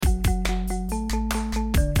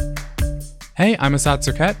Hey, I'm Asad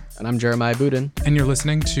Surket. And I'm Jeremiah Boudin. And you're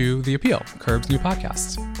listening to The Appeal, Curbed's new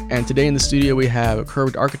podcast. And today in the studio we have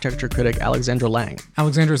Curbed architecture critic Alexandra Lange.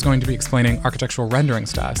 Alexandra is going to be explaining architectural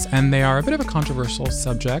renderings to us, and they are a bit of a controversial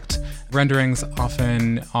subject. Renderings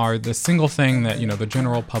often are the single thing that, the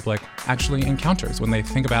general public actually encounters when they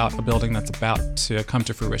think about a building that's about to come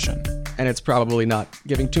to fruition. And it's probably not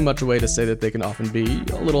giving too much away to say that they can often be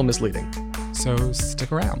a little misleading. So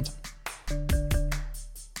stick around.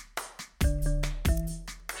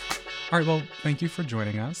 All right, well, thank you for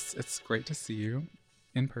joining us. It's great to see you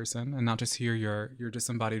in person and not just hear your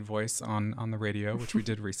disembodied voice on the radio, which we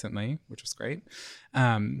did recently, which was great.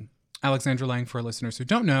 Alexandra Lange, for listeners who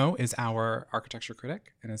don't know, is our architecture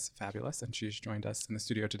critic and is fabulous. And she's joined us in the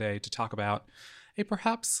studio today to talk about a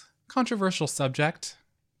perhaps controversial subject,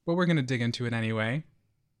 but we're going to dig into it anyway.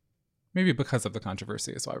 Maybe because of the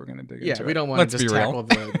controversy is why we're going to dig into it. Yeah, we don't want to just tackle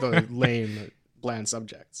the lame, bland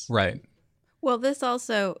subjects. Right. Well, this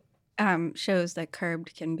also shows that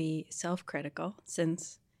Curbed can be self-critical,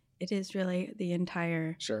 since it is really the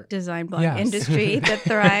entire design blog industry that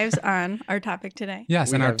thrives on our topic today.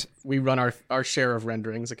 Yes, we run our share of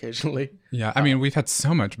renderings occasionally. Yeah, I mean, we've had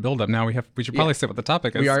so much buildup. Now we should probably say what the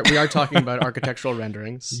topic is. We are talking about architectural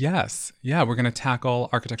renderings. Yes, yeah, we're going to tackle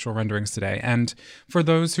architectural renderings today. And for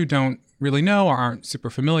those who don't really know or aren't super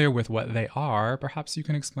familiar with what they are, perhaps you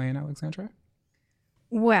can explain, Alexandra?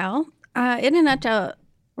 Well, in a nutshell,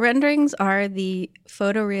 renderings are the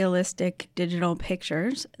photorealistic digital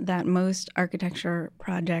pictures that most architecture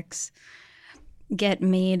projects get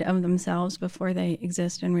made of themselves before they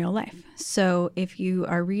exist in real life. So if you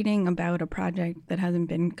are reading about a project that hasn't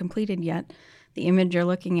been completed yet, the image you're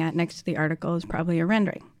looking at next to the article is probably a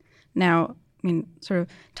rendering. Now, sort of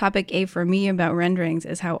topic A for me about renderings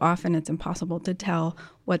is how often it's impossible to tell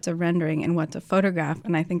what's a rendering and what's a photograph.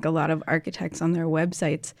 And I think a lot of architects on their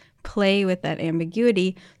websites play with that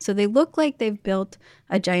ambiguity. So they look like they've built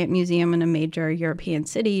a giant museum in a major European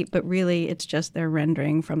city, but really it's just their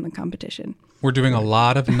rendering from the competition. We're doing a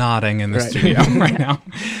lot of nodding in the studio right now.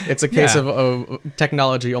 It's a case of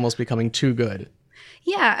technology almost becoming too good.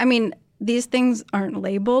 Yeah, these things aren't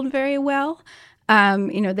labeled very well.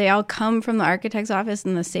 They all come from the architect's office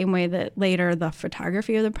in the same way that later the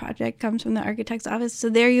photography of the project comes from the architect's office. So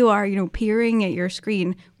there you are, peering at your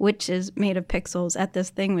screen, which is made of pixels, at this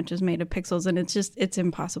thing, which is made of pixels. And it's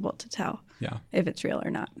impossible to tell if it's real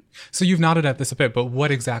or not. So you've nodded at this a bit, but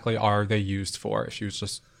what exactly are they used for? If you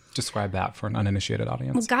just describe that for an uninitiated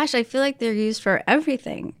audience. Well, gosh, I feel like they're used for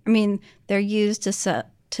everything. They're used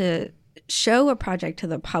to show a project to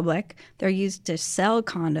the public. They're used to sell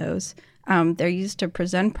condos. They're used to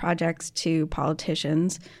present projects to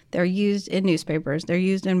politicians. They're used in newspapers. They're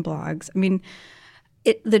used in blogs.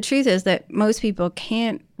 The truth is that most people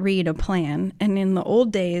can't read a plan. And in the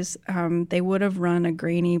old days, they would have run a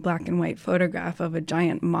grainy black and white photograph of a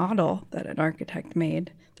giant model that an architect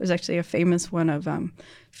made. There's actually a famous one of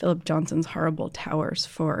Philip Johnson's horrible towers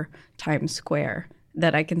for Times Square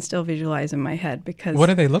that I can still visualize in my head. Because what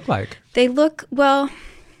do they look like? They look, well,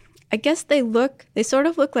 I guess they sort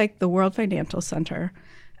of look like the World Financial Center.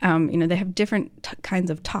 They have different kinds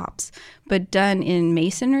of tops, but done in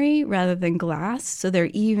masonry rather than glass, so they're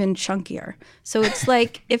even chunkier. So it's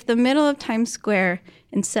like if the middle of Times Square,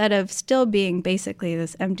 instead of still being basically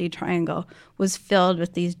this empty triangle, was filled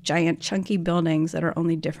with these giant chunky buildings that are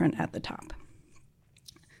only different at the top.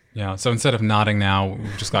 Yeah, so instead of nodding now,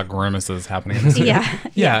 we've just got grimaces happening in the studio.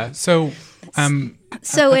 Yeah. So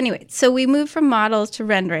anyway, so we moved from models to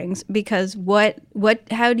renderings because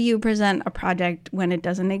how do you present a project when it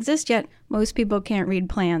doesn't exist yet? Most people can't read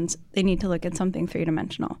plans. They need to look at something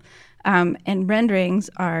three-dimensional. And renderings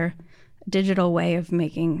are a digital way of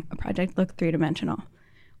making a project look three-dimensional.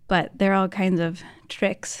 But there are all kinds of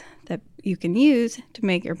tricks that you can use to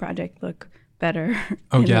make your project look better.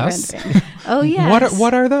 Oh, yes? Oh, yes.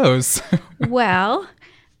 What are those? Well,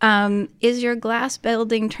 is your glass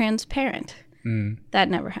building transparent? That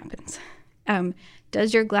never happens.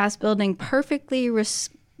 Does your glass building perfectly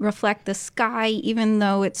reflect the sky, even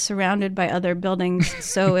though it's surrounded by other buildings,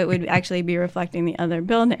 so it would actually be reflecting the other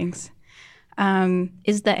buildings?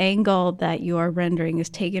 Is the angle that you are rendering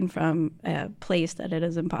is taken from a place that it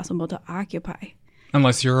is impossible to occupy?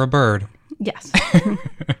 Unless you're a bird. Yes.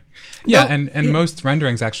 Yeah, and most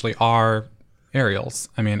renderings actually are aerials.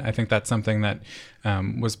 I think that's something that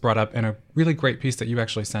was brought up in a really great piece that you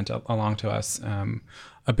actually sent along to us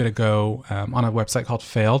a bit ago on a website called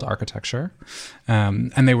Failed Architecture.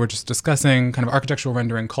 And they were just discussing kind of architectural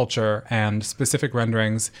rendering culture and specific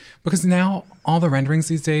renderings, because now all the renderings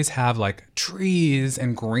these days have like trees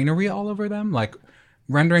and greenery all over them, like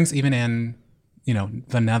renderings even in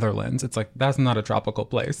the Netherlands. It's like, that's not a tropical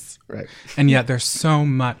place. Right. And yet there's so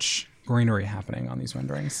much greenery happening on these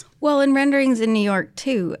renderings. Well, in renderings in New York,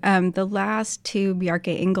 too, the last two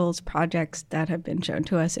Bjarke Ingels projects that have been shown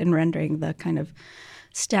to us in rendering, the kind of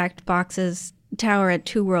stacked boxes tower at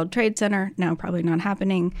 2 World Trade Center, now probably not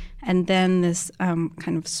happening, and then this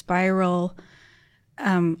kind of spiral,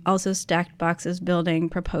 also stacked boxes building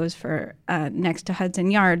proposed for next to Hudson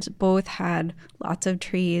Yards, both had lots of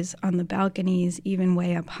trees on the balconies, even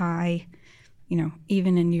way up high,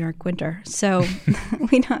 even in New York winter. So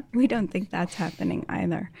we don't think that's happening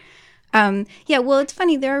either. Well, it's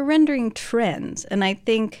funny. There are rendering trends, and I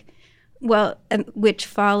think, which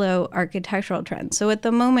follow architectural trends. So at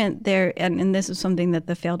the moment there, and this is something that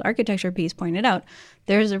the failed architecture piece pointed out,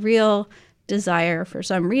 there's a real desire for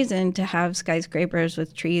some reason to have skyscrapers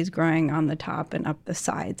with trees growing on the top and up the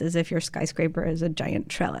sides, as if your skyscraper is a giant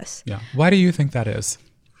trellis. Yeah. Why do you think that is?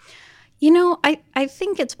 I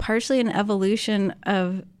think it's partially an evolution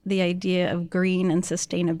of the idea of green and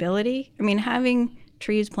sustainability. I mean, having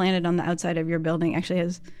trees planted on the outside of your building actually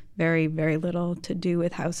has very, very little to do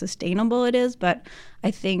with how sustainable it is. But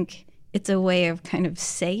I think it's a way of kind of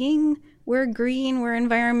saying we're green, we're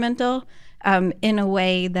environmental, in a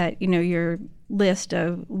way that, your list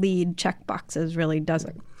of LEED check boxes really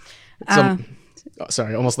doesn't.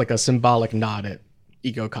 Almost like a symbolic nod at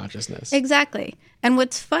eco-consciousness. Exactly. And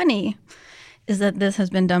what's funny is that this has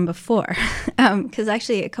been done before. Because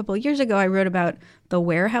actually a couple of years ago, I wrote about the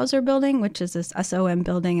Weyerhaeuser building, which is this SOM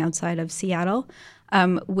building outside of Seattle,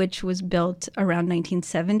 which was built around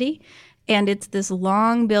 1970. And it's this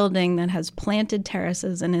long building that has planted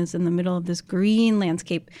terraces and is in the middle of this green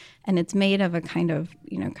landscape. And it's made of a kind of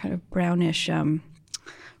brownish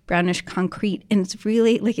concrete. And it's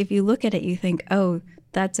really, like, if you look at it, you think, oh,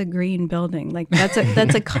 that's a green building. Like, that's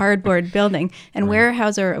a cardboard building. And right.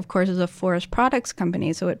 Weyerhaeuser, of course, is a forest products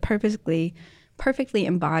company, so it perfectly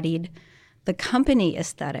embodied the company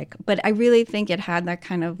aesthetic. But I really think it had that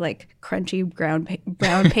kind of like crunchy brown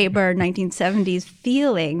paper 1970s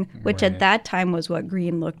feeling, which right. At that time was what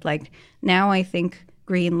green looked like. Now I think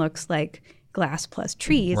green looks like glass plus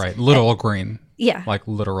trees. Right, literal green. Yeah. Like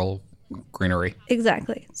literal greenery.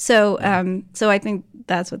 Exactly. So I think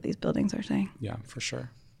that's what these buildings are saying. Yeah, for sure.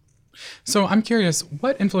 So I'm curious,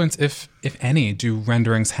 what influence, if any, do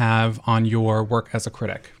renderings have on your work as a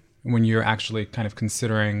critic when you're actually kind of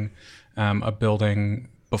considering a building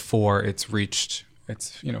before it's reached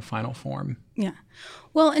its final form? Yeah.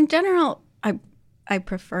 Well, in general, I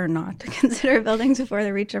prefer not to consider buildings before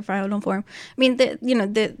they reach their final form. I mean,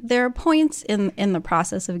 there are points in the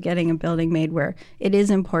process of getting a building made where it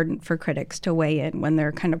is important for critics to weigh in, when there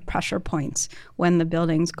are kind of pressure points, when the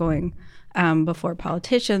building's going before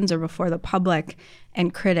politicians or before the public,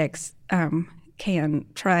 and critics can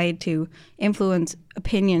try to influence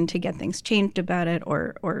opinion to get things changed about it,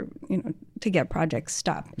 or to get projects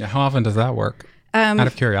stopped. Yeah, how often does that work? Out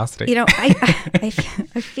of curiosity. I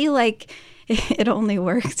feel like it only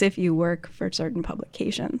works if you work for certain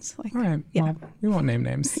publications. Like, all right. Yeah. Well, we won't name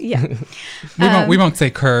names. Yeah. we won't say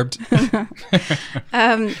curbed.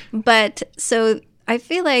 But so I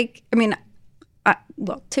feel like,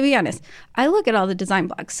 to be honest, I look at all the design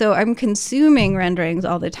blogs. So I'm consuming renderings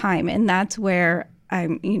all the time. And that's where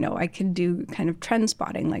I can do kind of trend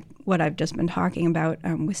spotting, like what I've just been talking about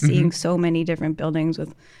with seeing so many different buildings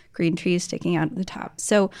with green trees sticking out at the top.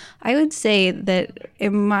 So I would say that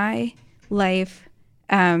in my life,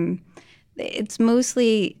 it's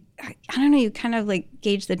mostly, I don't know, you kind of like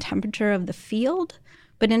gauge the temperature of the field.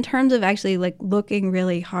 But in terms of actually like looking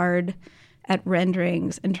really hard at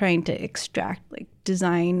renderings and trying to extract like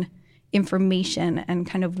design information and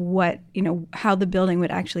kind of what, how the building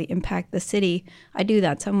would actually impact the city, I do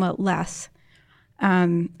that somewhat less.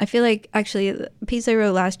 I feel like actually a piece I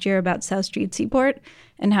wrote last year about South Street Seaport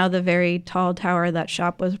and how the very tall tower that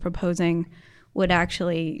shop was proposing would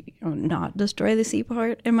actually not destroy the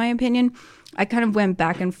seaport, in my opinion. I kind of went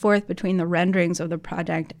back and forth between the renderings of the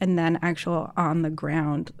project and then actual on the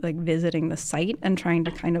ground, like visiting the site and trying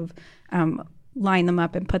to kind of line them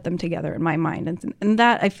up and put them together in my mind. And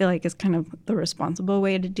that I feel like is kind of the responsible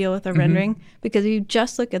way to deal with a rendering, because if you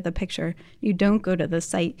just look at the picture, you don't go to the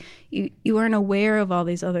site, you aren't aware of all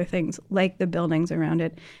these other things like the buildings around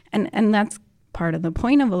it. And that's part of the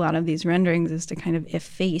point of a lot of these renderings, is to kind of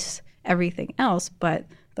efface everything else but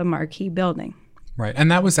the marquee building. Right. And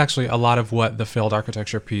that was actually a lot of what the failed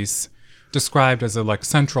architecture piece described as a like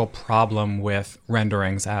central problem with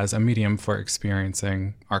renderings as a medium for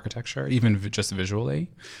experiencing architecture, even just visually,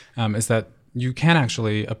 is that you can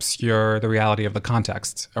actually obscure the reality of the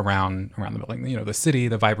context around the building. The city,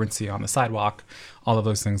 the vibrancy on the sidewalk, all of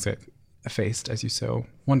those things effaced, as you so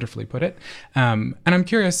wonderfully put it. And I'm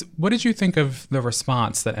curious, what did you think of the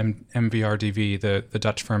response that MVRDV, the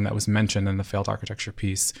Dutch firm that was mentioned in the failed architecture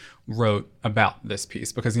piece, wrote about this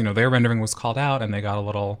piece? Because, their rendering was called out and they got a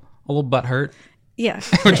little butthurt. Yeah.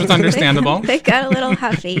 Which was understandable. They got a little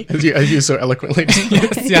huffy. as you so eloquently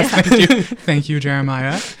yes, yeah. Thank you. Thank you,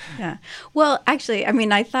 Jeremiah. Yeah. Well, actually,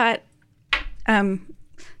 I thought,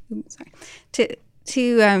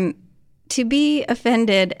 to be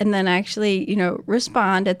offended and then actually,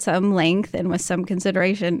 respond at some length and with some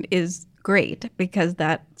consideration is great, because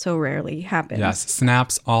that so rarely happens. Yes,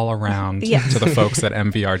 snaps all around to the folks at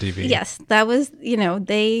MVRDV. Yes, that was,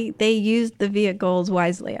 they used the vehicles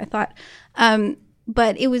wisely, I thought.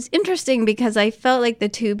 But it was interesting because I felt like the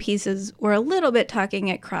two pieces were a little bit talking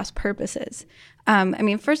at cross purposes.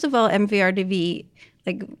 First of all, MVRDV,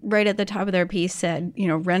 like right at the top of their piece, said,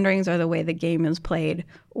 renderings are the way the game is played.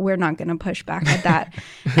 We're not going to push back at that.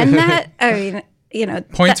 And that,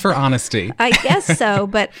 points for honesty. I guess so.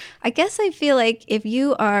 But I guess I feel like if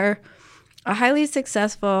you are a highly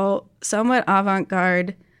successful, somewhat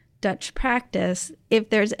avant-garde Dutch practice,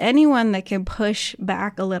 if there's anyone that can push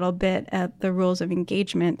back a little bit at the rules of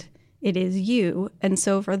engagement, it is you. And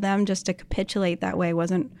so for them just to capitulate that way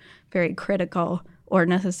wasn't very critical or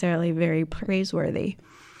necessarily very praiseworthy.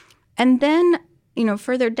 And then,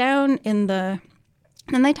 further down and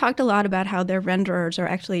they talked a lot about how their renderers are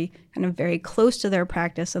actually kind of very close to their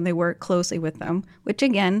practice and they work closely with them, which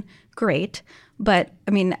again, great. But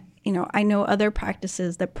I know other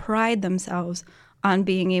practices that pride themselves on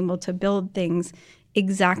being able to build things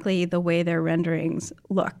exactly the way their renderings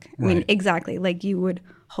look. Right. Exactly like you would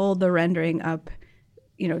hold the rendering up,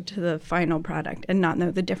 to the final product and not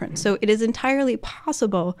know the difference. So it is entirely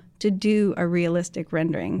possible to do a realistic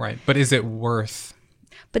rendering. Right. But is it worth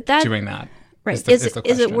doing that? Right.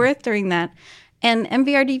 Is it worth doing that? And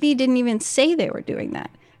MVRDV didn't even say they were doing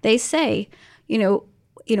that. They say,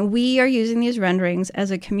 we are using these renderings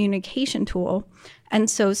as a communication tool. And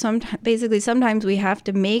so sometimes we have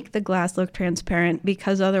to make the glass look transparent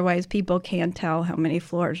because otherwise people can't tell how many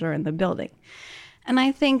floors are in the building. And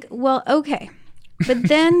I think, well, okay. But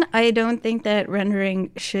then I don't think that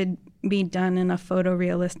rendering should be done in a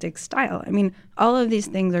photorealistic style. All of these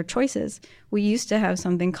things are choices. We used to have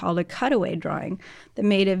something called a cutaway drawing that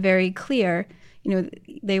made it very clear.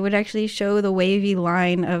 They would actually show the wavy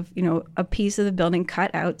line of, a piece of the building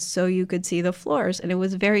cut out so you could see the floors. And it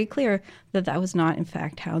was very clear that that was not, in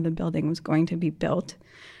fact, how the building was going to be built.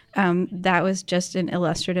 That was just an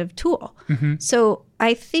illustrative tool. Mm-hmm. So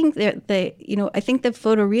I think that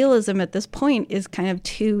photorealism at this point is kind of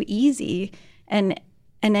too easy, and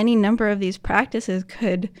any number of these practices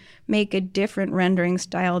could make a different rendering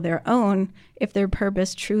style their own if their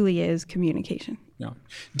purpose truly is communication. Yeah.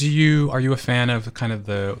 Are you a fan of kind of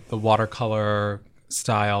the watercolor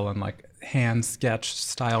style and like hand sketch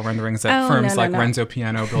style renderings that firms like Renzo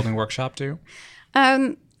Piano Building Workshop do?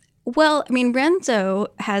 Well, Renzo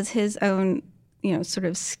has his own, sort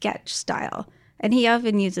of sketch style, and he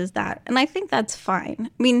often uses that. And I think that's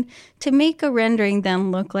fine. To make a rendering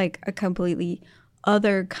then look like a completely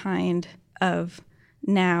other kind of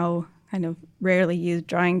now kind of rarely used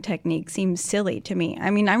drawing technique seems silly to me.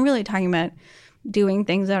 I'm really talking about doing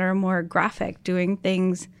things that are more graphic, doing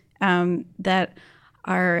things that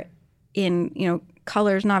are in,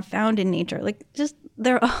 colors not found in nature. Like just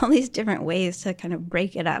there are all these different ways to kind of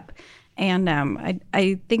break it up. And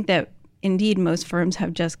I think that indeed most firms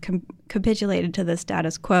have just capitulated to the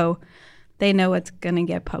status quo. They know what's going to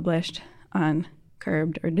get published on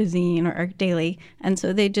Curbed or Dezeen or Arc Daily, and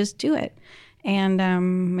so they just do it.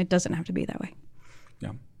 And it doesn't have to be that way.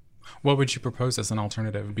 Yeah. What would you propose as an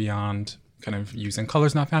alternative beyond kind of using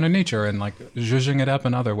colors not found in nature and like zhuzhing it up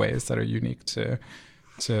in other ways that are unique to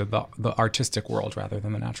the artistic world rather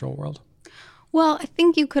than the natural world? Well, I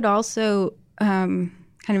think you could also kind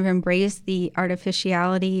of embrace the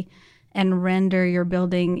artificiality and render your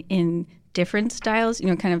building in different styles,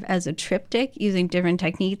 kind of as a triptych using different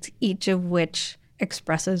techniques, each of which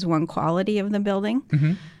expresses one quality of the building.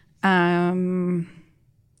 Mm-hmm.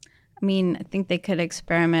 I think they could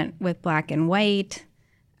experiment with black and white.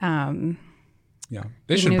 Yeah,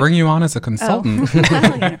 they should bring you on as a consultant.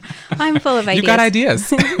 Well, I'm full of ideas. You got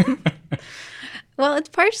ideas. Well, it's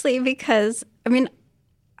partially because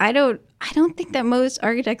I don't think that most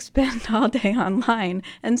architects spend all day online,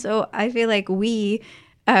 and so I feel like we,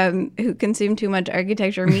 who consume too much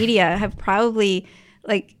architecture media, have probably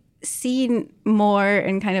seen more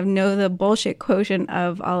and kind of know the bullshit quotient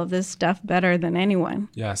of all of this stuff better than anyone.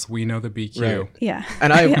 Yes, we know the BQ. Right. Yeah.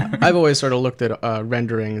 And I've always sort of looked at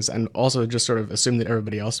renderings and also just sort of assumed that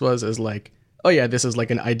everybody else was as like oh yeah, this is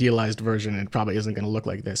like an idealized version and it probably isn't going to look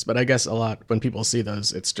like this. But I guess a lot when people see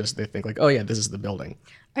those, it's just they think like, oh yeah, this is the building.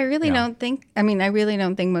 I really don't think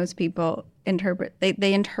most people interpret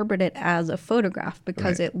it as a photograph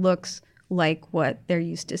because it looks like what they're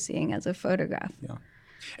used to seeing as a photograph. Yeah.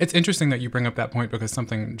 It's interesting that you bring up that point because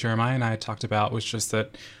something Jeremiah and I had talked about was just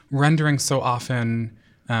that rendering so often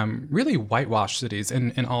really whitewash cities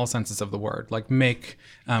in all senses of the word. Like make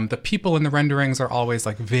the people in the renderings are always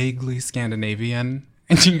like vaguely Scandinavian,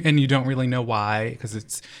 and you don't really know why because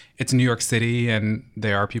it's New York City and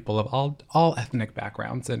there are people of all ethnic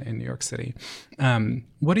backgrounds in New York City.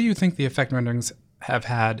 What do you think the effect renderings have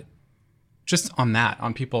had just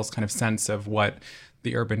on people's kind of sense of what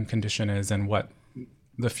the urban condition is and what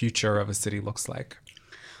the future of a city looks like?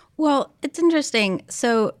 Well, it's interesting.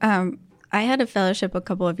 So I had a fellowship a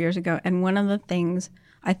couple of years ago, and one of the things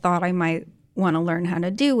I thought I might want to learn how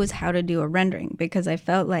to do was how to do a rendering because I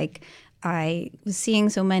felt like I was seeing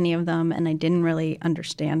so many of them and I didn't really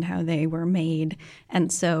understand how they were made.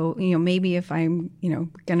 And so, maybe if I'm,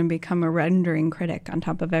 going to become a rendering critic on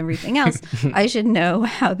top of everything else, I should know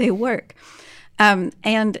how they work.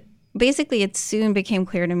 And basically, it soon became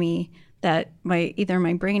clear to me that either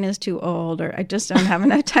my brain is too old or I just don't have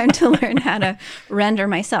enough time to learn how to render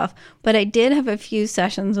myself. But I did have a few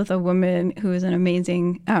sessions with a woman who is an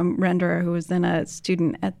amazing renderer who was then a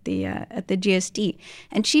student at the GSD.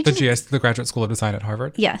 And she the Graduate School of Design at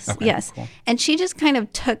Harvard? Yes, okay, yes. Cool. And she just kind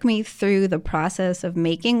of took me through the process of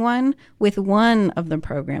making one with one of the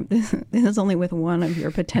programs. This is only with one of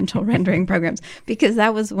your potential rendering programs because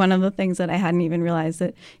that was one of the things that I hadn't even realized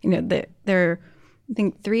that, that there I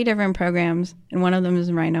think 3 different programs, and one of them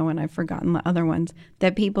is Rhino, and I've forgotten the other ones,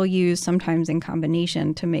 that people use sometimes in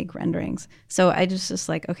combination to make renderings. So I just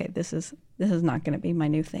like, okay, this is not going to be my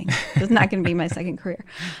new thing. This is not going to be my second career.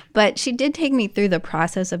 But she did take me through the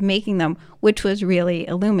process of making them, which was really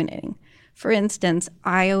illuminating. For instance,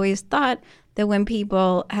 I always thought that when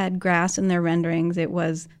people had grass in their renderings, it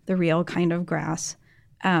was the real kind of grass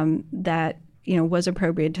that was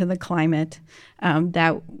appropriate to the climate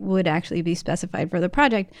that would actually be specified for the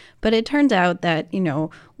project. But it turns out that,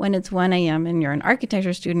 when it's 1 a.m. and you're an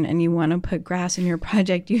architecture student and you want to put grass in your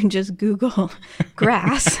project, you can just Google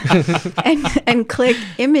grass and click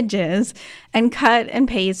images and cut and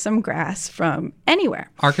paste some grass from anywhere.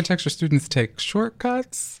 Architecture students take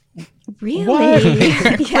shortcuts? Really? What?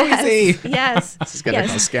 Yes. Crazy. Yes. This is going to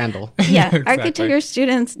cause scandal. Yeah. Exactly. Architecture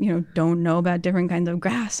students, don't know about different kinds of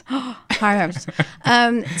grass. Hard.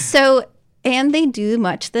 And they do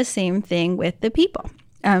much the same thing with the people.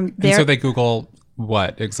 And so they Google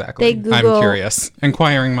what exactly? They Google I'm curious.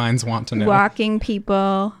 Inquiring minds want to know. Walking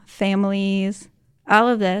people, families, all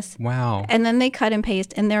of this. Wow. And then they cut and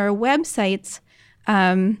paste. And there are websites.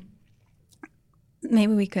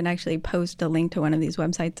 Maybe we could actually post a link to one of these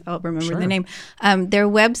websites. I'll remember the name. There are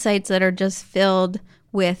websites that are just filled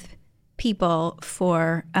with people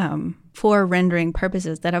for rendering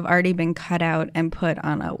purposes that have already been cut out and put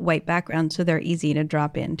on a white background so they're easy to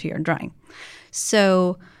drop into your drawing.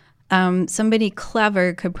 So somebody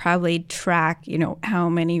clever could probably track, how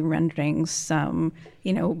many renderings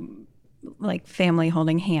like family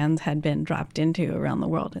holding hands had been dropped into around the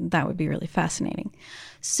world, and that would be really fascinating.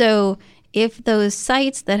 So if those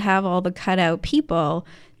sites that have all the cutout people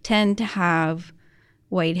tend to have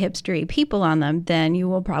white hipstery people on them, then you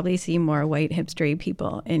will probably see more white hipstery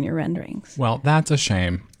people in your renderings. Well, that's a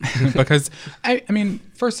shame because, I mean,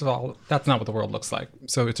 first of all, that's not what the world looks like.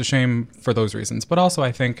 So it's a shame for those reasons. But also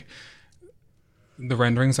I think the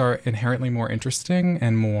renderings are inherently more interesting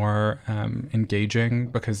and more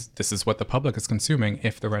engaging because this is what the public is consuming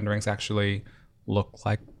if the renderings actually look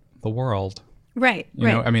like the world. Right. You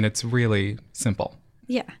know, I mean, it's really simple.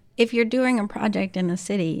 Yeah. If you're doing a project in a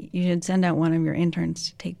city, you should send out one of your interns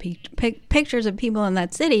to take pictures of people in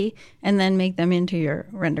that city and then make them into your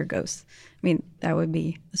render ghosts. I mean, that would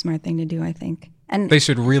be a smart thing to do, I think. And they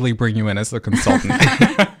should really bring you in as the consultant.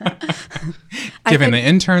 Giving the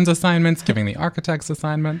interns assignments, giving the architects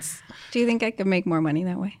assignments. Do you think I could make more money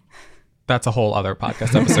that way? That's a whole other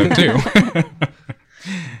podcast episode too.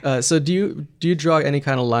 So do you draw any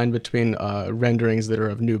kind of line between renderings that are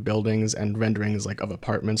of new buildings and renderings like of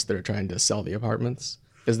apartments that are trying to sell the apartments?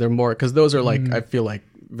 Is there more? Because those are like, I feel like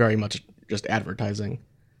very much just advertising.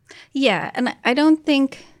 Yeah. And I don't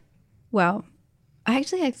think, well,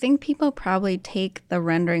 actually, I think people probably take the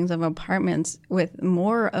renderings of apartments with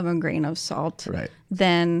more of a grain of salt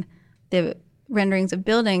than the renderings of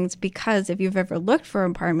buildings, because if you've ever looked for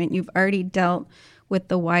an apartment, you've already dealt with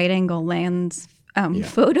the wide angle lens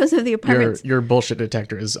photos of the apartments. Your bullshit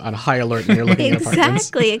detector is on high alert when you're looking at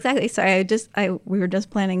apartments. Exactly. Sorry, we were just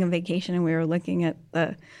planning a vacation and we were looking at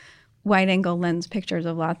the wide-angle lens pictures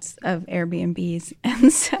of lots of Airbnbs,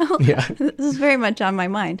 and so this is very much on my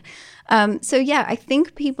mind. I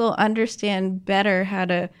think people understand better how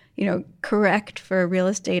to, correct for real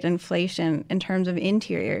estate inflation in terms of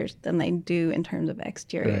interiors than they do in terms of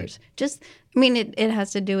exteriors. Right. It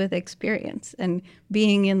has to do with experience and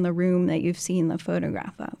being in the room that you've seen the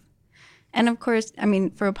photograph of. And of course,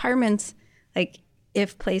 for apartments, like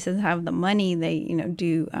if places have the money, they,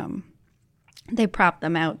 they prop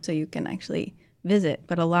them out so you can actually visit.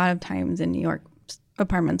 But a lot of times in New York,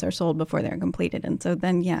 apartments are sold before they're completed. And so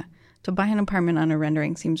then, to buy an apartment on a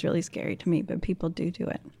rendering seems really scary to me, but people do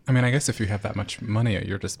it. I guess if you have that much money at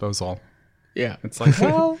your disposal, it's like,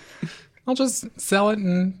 well, I'll just sell it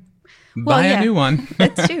and buy a new one.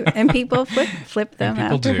 That's true. And people flip them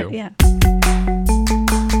out. People do. Yeah.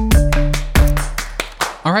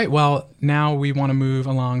 All right, well, now we want to move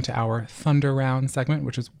along to our Thunder Round segment,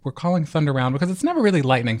 which is we're calling Thunder Round because it's never really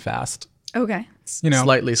lightning fast. Okay. It's,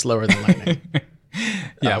 slightly slower than lightning.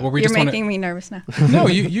 You're making me nervous now. No,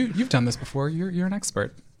 you've done this before. You're an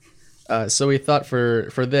expert. So we thought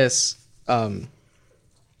for this,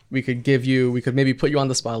 we could maybe put you on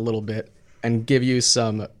the spot a little bit and give you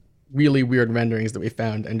some really weird renderings that we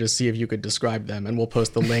found and just see if you could describe them, and we'll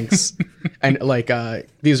post the links. And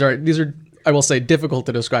these are I will say difficult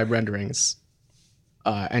to describe renderings,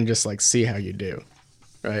 and just see how you do,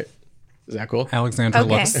 right? Is that cool? Alexandra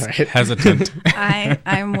looks hesitant.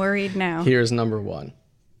 I'm worried now. Here's number one.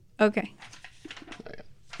 Okay.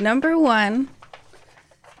 Number one.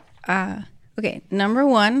 Number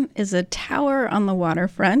one is a tower on the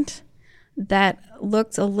waterfront that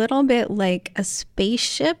looks a little bit like a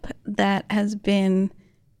spaceship that has been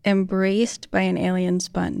embraced by an alien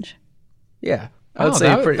sponge. Yeah. I would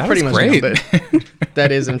say pretty much great. nailed it.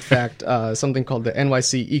 That is, in fact, something called the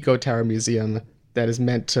NYC Eco Tower Museum that is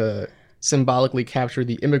meant to symbolically capture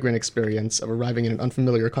the immigrant experience of arriving in an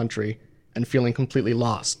unfamiliar country and feeling completely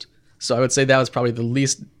lost. So I would say that was probably the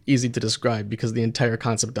least easy to describe because the entire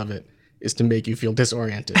concept of it is to make you feel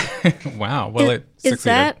disoriented. Wow. Well, it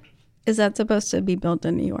succeeded. Is that supposed to be built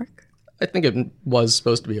in New York? I think it was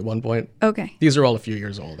supposed to be at one point. Okay. These are all a few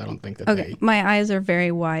years old. I don't think that Okay. My eyes are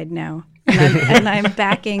very wide now. And I'm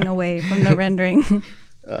backing away from the rendering.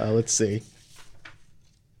 Let's see.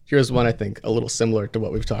 Here's one I think a little similar to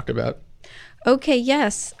what we've talked about. Okay,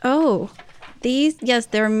 yes. There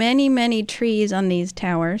are many, many trees on these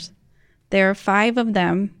towers. There are 5 of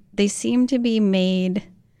them. They seem to be made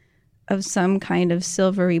of some kind of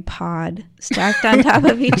silvery pod stacked on top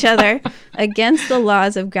of each other against the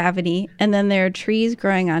laws of gravity. And then there are trees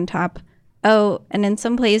growing on top. Oh, and in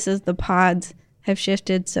some places the pods have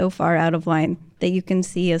shifted so far out of line that you can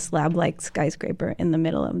see a slab-like skyscraper in the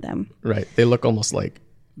middle of them. Right. They look almost like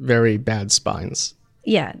very bad spines.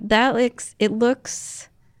 Yeah, it looks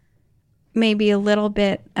maybe a little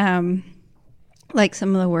bit like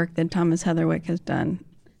some of the work that Thomas Heatherwick has done.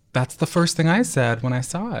 That's the first thing I said when I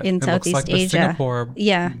saw it. In it Southeast looks like Asia. The Singapore,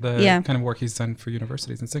 kind of work he's done for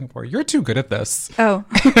universities in Singapore. You're too good at this. Oh,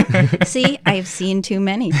 see, I've seen too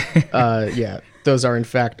many. Yeah, those are in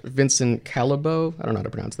fact Vincent Calabo. I don't know how to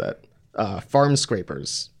pronounce that. Farm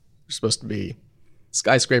scrapers. They're supposed to be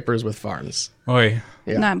skyscrapers with farms. Oi.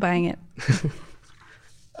 Yeah. Not buying it.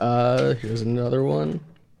 Here's another one.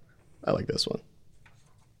 I like this one.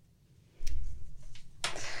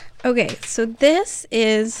 Okay, so this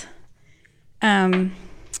is 4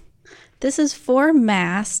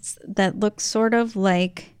 masts that look sort of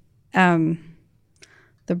like the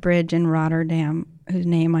bridge in Rotterdam, whose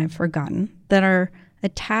name I've forgotten, that are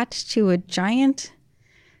attached to a giant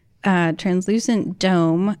translucent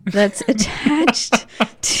dome that's attached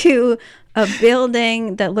to a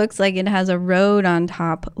building that looks like it has a road on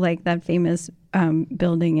top, like that famous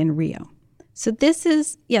building in Rio. So this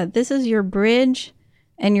is your bridge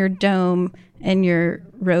and your dome and your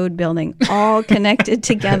road building all connected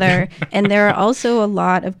together. And there are also a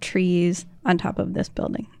lot of trees on top of this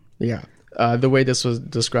building. Yeah. The way this was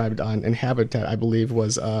described on Inhabitat, I believe,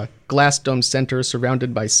 was a glass dome center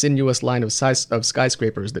surrounded by sinuous line of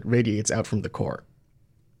skyscrapers that radiates out from the core.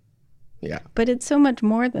 Yeah. But it's so much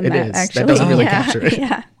more than it that, is. actually. That doesn't really capture it.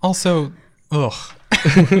 Yeah. Also,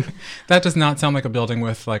 that does not sound like a building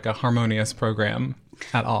with like a harmonious program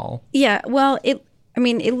at all. Yeah. Well, it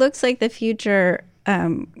looks like the future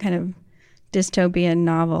kind of dystopian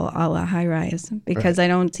novel a la High Rise, because I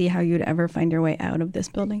don't see how you'd ever find your way out of this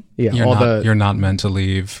building. Yeah, you're not meant to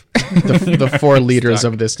leave. The 4 leaders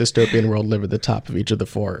of this dystopian world live at the top of each of the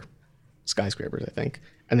 4 skyscrapers, I think.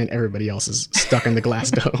 And then everybody else is stuck in the glass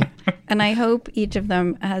dome. And I hope each of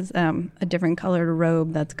them has a different colored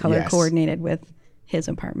robe that's color coordinated with his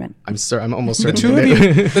apartment. I'm almost certain.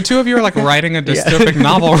 The two of you are like writing a dystopic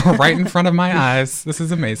novel right in front of my eyes. This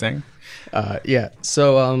is amazing.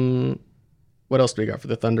 So what else do we got for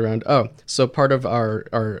the Thunder Round? Oh, so part of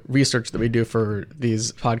our research that we do for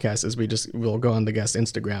these podcasts is we'll go on the guest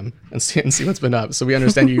Instagram and see what's been up. So we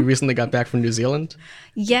understand you recently got back from New Zealand.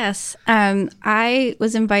 Yes. I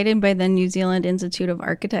was invited by the New Zealand Institute of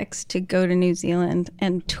Architects to go to New Zealand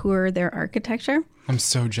and tour their architecture. I'm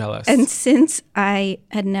so jealous. And since I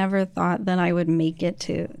had never thought that I would make it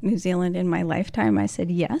to New Zealand in my lifetime, I said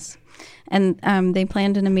yes. And they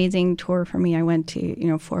planned an amazing tour for me. I went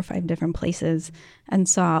to 4 or 5 different places and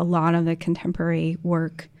saw a lot of the contemporary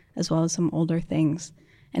work as well as some older things.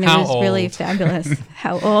 And it was really fabulous.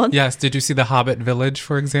 How old? Yes. Did you see the Hobbit Village,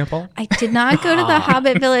 for example? I did not go to the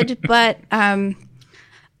Hobbit Village, but I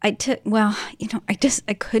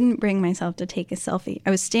couldn't bring myself to take a selfie. I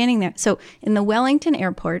was standing there. So in the Wellington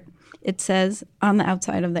airport, it says on the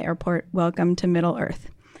outside of the airport, "Welcome to Middle Earth."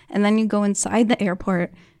 And then you go inside the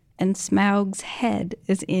airport and Smaug's head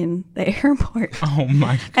is in the airport. Oh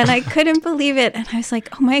my God. And I couldn't believe it. And I was like,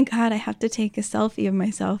 oh my God, I have to take a selfie of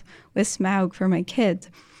myself with Smaug for my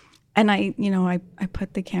kids. And I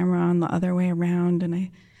put the camera on the other way around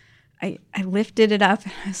and I lifted it up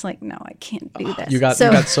and I was like, no, I can't do this. You got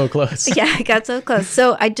so close. Yeah, I got so close.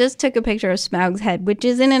 So I just took a picture of Smaug's head, which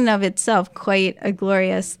is in and of itself quite a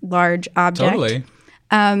glorious, large object. Totally.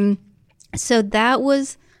 So that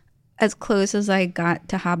was as close as I got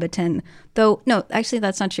to Hobbiton. Though, no, actually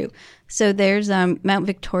that's not true. So there's Mount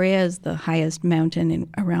Victoria is the highest mountain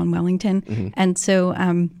around Wellington. Mm-hmm. And so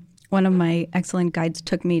one of my excellent guides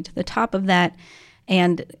took me to the top of that.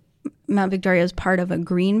 And Mount Victoria is part of a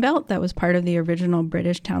green belt that was part of the original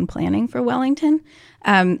British town planning for Wellington.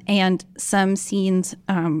 And some scenes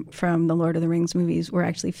from the Lord of the Rings movies were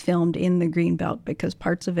actually filmed in the green belt because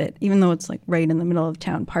parts of it, even though it's like right in the middle of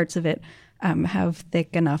town, parts of it have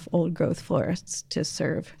thick enough old growth forests to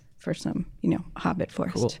serve for some, hobbit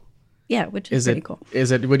forest. Cool. Yeah, which is pretty cool. Is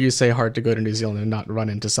it, would you say, hard to go to New Zealand and not run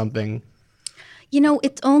into something?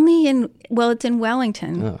 It's only it's in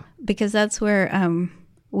Wellington because that's where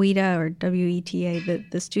WETA or WETA,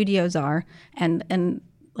 the studios are, and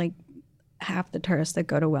like half the tourists that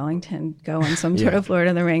go to Wellington go on some sort of Lord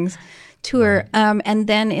of the Rings tour. And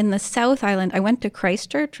then in the South Island, I went to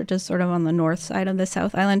Christchurch, which is sort of on the north side of the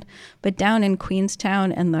South Island, but down in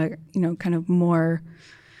Queenstown and the, kind of more,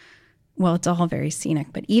 well, it's all very scenic,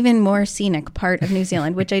 but even more scenic part of New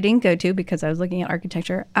Zealand, which I didn't go to because I was looking at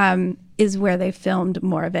architecture, is where they filmed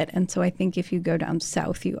more of it. And so I think if you go down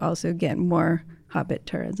south, you also get more Hobbit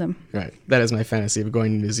tourism. Right. That is my fantasy of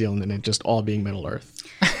going to New Zealand and it just all being Middle Earth.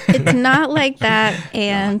 It's not like that,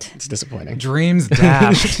 and it's disappointing. Dreams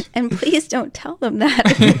dashed. And please don't tell them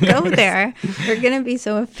that if you go there. They're going to be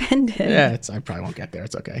so offended. Yeah, I probably won't get there.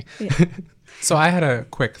 It's okay. Yeah. So I had a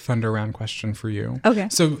quick Thunder Round question for you. Okay.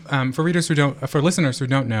 So for listeners who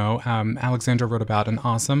don't know, Alexandra wrote about an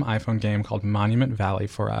awesome iPhone game called Monument Valley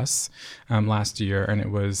for us last year, and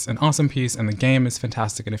it was an awesome piece, and the game is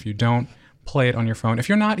fantastic. And if you don't play it on your phone, if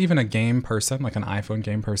you're not even a game person, like an iPhone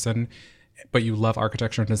game person, but you love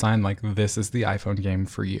architecture and design, like this is the iPhone game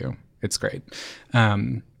for you. It's great.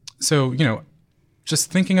 So,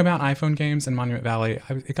 just thinking about iPhone games and Monument Valley,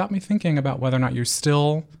 it got me thinking about whether or not you're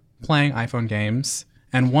still playing iPhone games,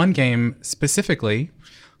 and one game specifically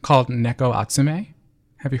called Neko Atsume.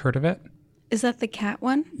 Have you heard of it? Is that the cat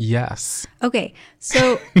one? Yes. Okay,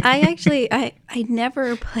 so I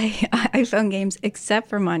never play iPhone games except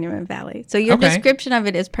for Monument Valley. So your description of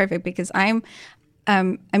it is perfect because I'm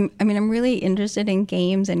really interested in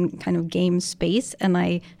games and kind of game space, and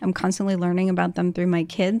I am constantly learning about them through my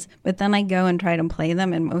kids. But then I go and try to play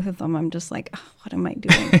them, and both of them I'm just like, oh, what am I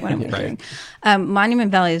doing? What am I doing?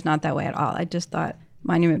 Monument Valley is not that way at all. I just thought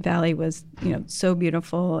Monument Valley was, so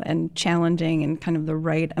beautiful and challenging and kind of the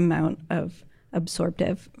right amount of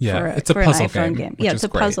absorptive for it's a puzzle an iPhone game. Yeah, it's a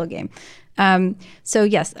puzzle game. So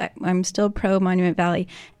yes, I'm still pro Monument Valley.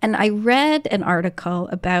 And I read an article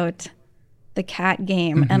about the cat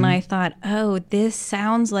game, and I thought, oh, this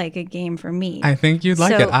sounds like a game for me. I think you'd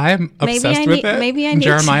like it. I'm obsessed with it. Maybe I need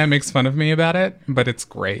Jeremiah makes fun of me about it, but it's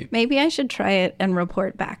great. Maybe I should try it and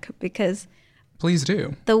report back because please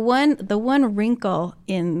do. The one wrinkle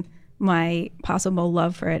in my possible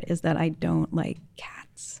love for it is that I don't like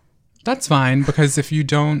cats. That's fine, because if you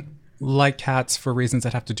don't like cats for reasons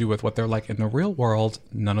that have to do with what they're like in the real world,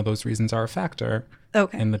 none of those reasons are a factor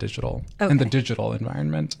in the digital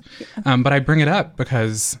environment. But I bring it up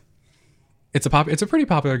because It's a pretty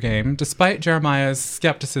popular game, despite Jeremiah's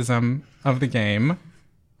skepticism of the game,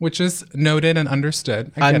 which is noted and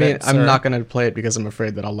understood. I mean, I'm not going to play it because I'm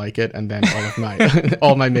afraid that I'll like it, and then all of my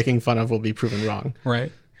all my making fun of will be proven wrong.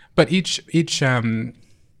 Right, but each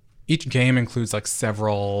game includes like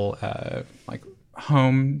several like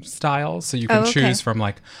home styles, so you can choose from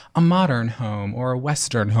like a modern home or a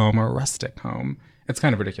Western home or a rustic home. It's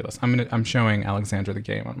kind of ridiculous. I'm showing Alexandra the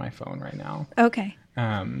game on my phone right now. Okay.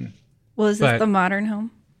 Well, is this the modern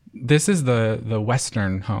home? This is the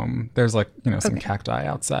Western home. There's like, some cacti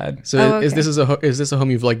outside. So is this a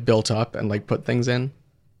home you've like built up and like put things in?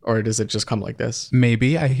 Or does it just come like this?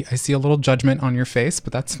 Maybe. I see a little judgment on your face,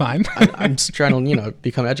 but that's fine. I'm just trying to,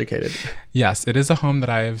 become educated. Yes, it is a home that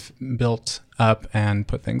I've built up and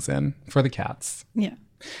put things in for the cats. Yeah.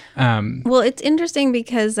 Well, it's interesting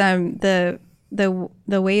because the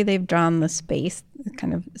way they've drawn the space,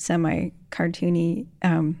 kind of semi-cartoony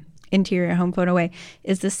interior home photo way,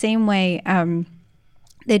 is the same way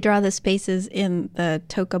they draw the spaces in the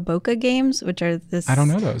Toca Boca games, which are this... I don't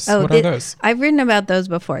know those. What are those? I've written about those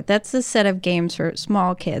before. That's a set of games for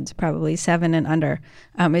small kids, probably 7 and under.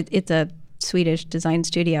 It's a Swedish design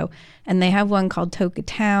studio, and they have one called Toca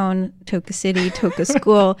Town, Toca City, Toca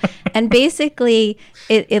School, and basically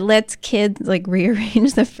it lets kids like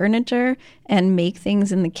rearrange the furniture and make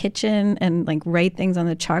things in the kitchen and like write things on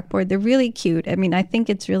the chalkboard. They're really cute. I mean, I think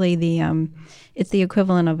it's really it's the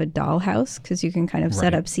equivalent of a dollhouse because you can kind of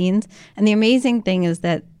set up scenes. And the amazing thing is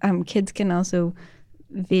that kids can also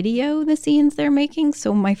video the scenes they're making.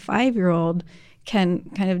 So my 5-year-old can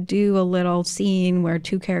kind of do a little scene where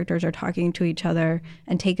 2 characters are talking to each other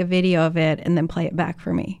and take a video of it and then play it back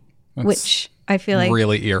for me. That's which I feel like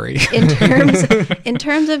really eerie. in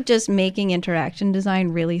terms of just making interaction design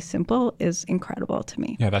really simple is incredible to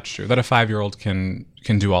me. Yeah, that's true. That a 5-year-old can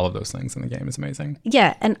do all of those things in the game is amazing.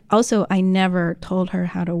 Yeah, and also I never told her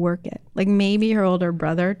how to work it. Like maybe her older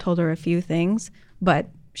brother told her a few things, but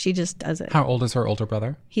she just does it. How old is her older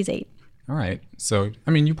brother? He's 8. All right. So,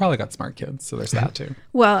 I mean, you probably got smart kids, so there's that too.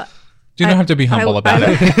 Well, you don't have to be humble about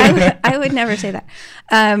it. I would never say that.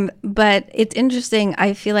 But it's interesting.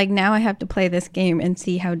 I feel like now I have to play this game and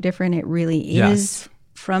see how different it really is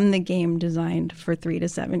from the game designed for 3 to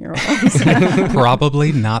 7-year-olds.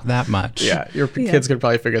 Probably not that much. Yeah, your kids could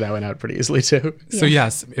probably figure that one out pretty easily too. So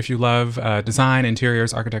yes, if you love design,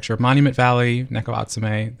 interiors, architecture, Monument Valley, Neko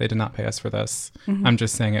Atsume, they did not pay us for this. Mm-hmm. I'm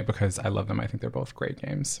just saying it because I love them. I think they're both great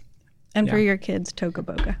games. And for your kids, Toca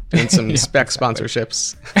Boca. And some spec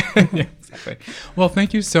sponsorships. Yeah, exactly. Well,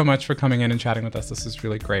 thank you so much for coming in and chatting with us. This is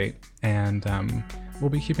really great. And we'll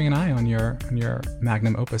be keeping an eye on your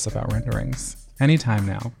magnum opus about renderings anytime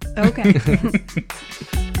now. Okay.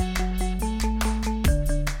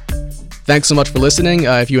 Thanks so much for listening.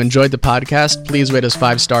 If you enjoyed the podcast, please rate us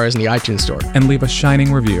 5 stars in the iTunes store. And leave a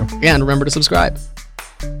shining review. And remember to subscribe.